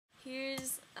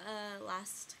here's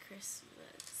Last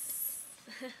Christmas.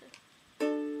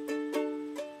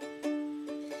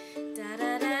 Da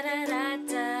da da da da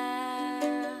da.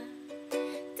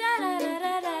 Da da da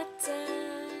da da da.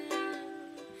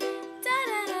 Da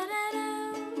da da da da.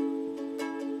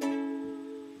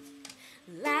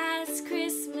 Last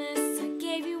Christmas I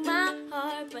gave you my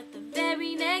heart, but the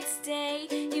very next day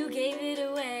you gave it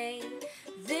away.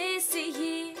 This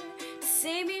year, to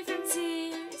save me from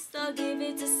tears, I'll give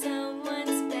it to someone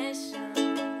special.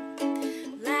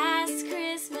 Last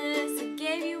Christmas I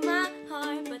gave you my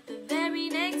heart, but the very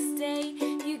next day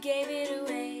you gave it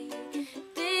away.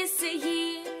 This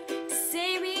year, to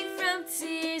save me from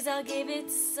tears, I'll give it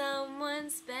to someone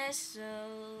special.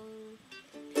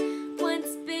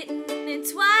 Once bitten and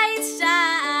twice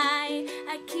shy,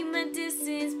 I keep my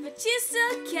distance, but you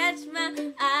still catch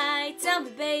my eye. Tell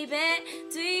me, baby,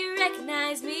 do you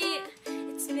recognize me?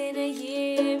 It's been a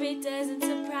year, it doesn't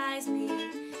surprise me.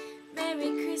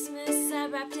 Merry Christmas, I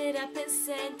wrapped it up and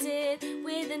sent it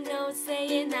with a note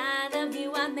saying I love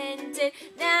you, I meant it.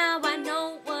 Now I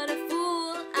know what a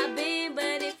fool I've been,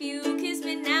 but if you kiss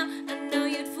me now, I know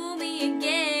you'd fool me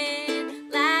again.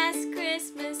 Last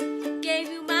Christmas, gave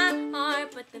you my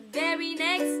heart, but the very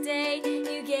next day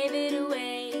you gave it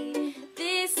away.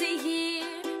 This year,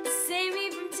 to save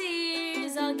me from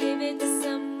tears, I'll give it to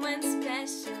someone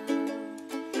special.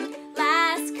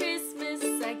 Last Christmas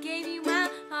I gave you my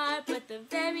heart, but the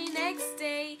very next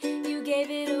day you gave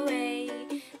it away.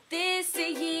 This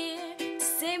year, to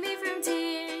save me from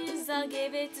tears, I'll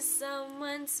give it to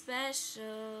someone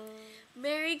special.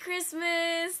 Merry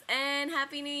Christmas and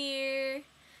Happy New Year!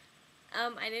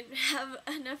 I didn't have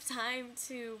enough time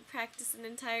to practice an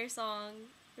entire song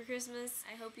for Christmas.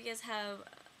 I hope you guys have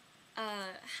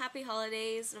happy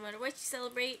holidays, no matter what you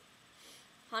celebrate.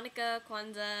 Hanukkah,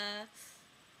 Kwanzaa,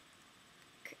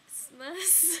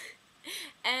 Christmas,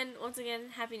 and once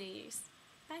again, Happy New Year's.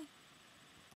 Bye!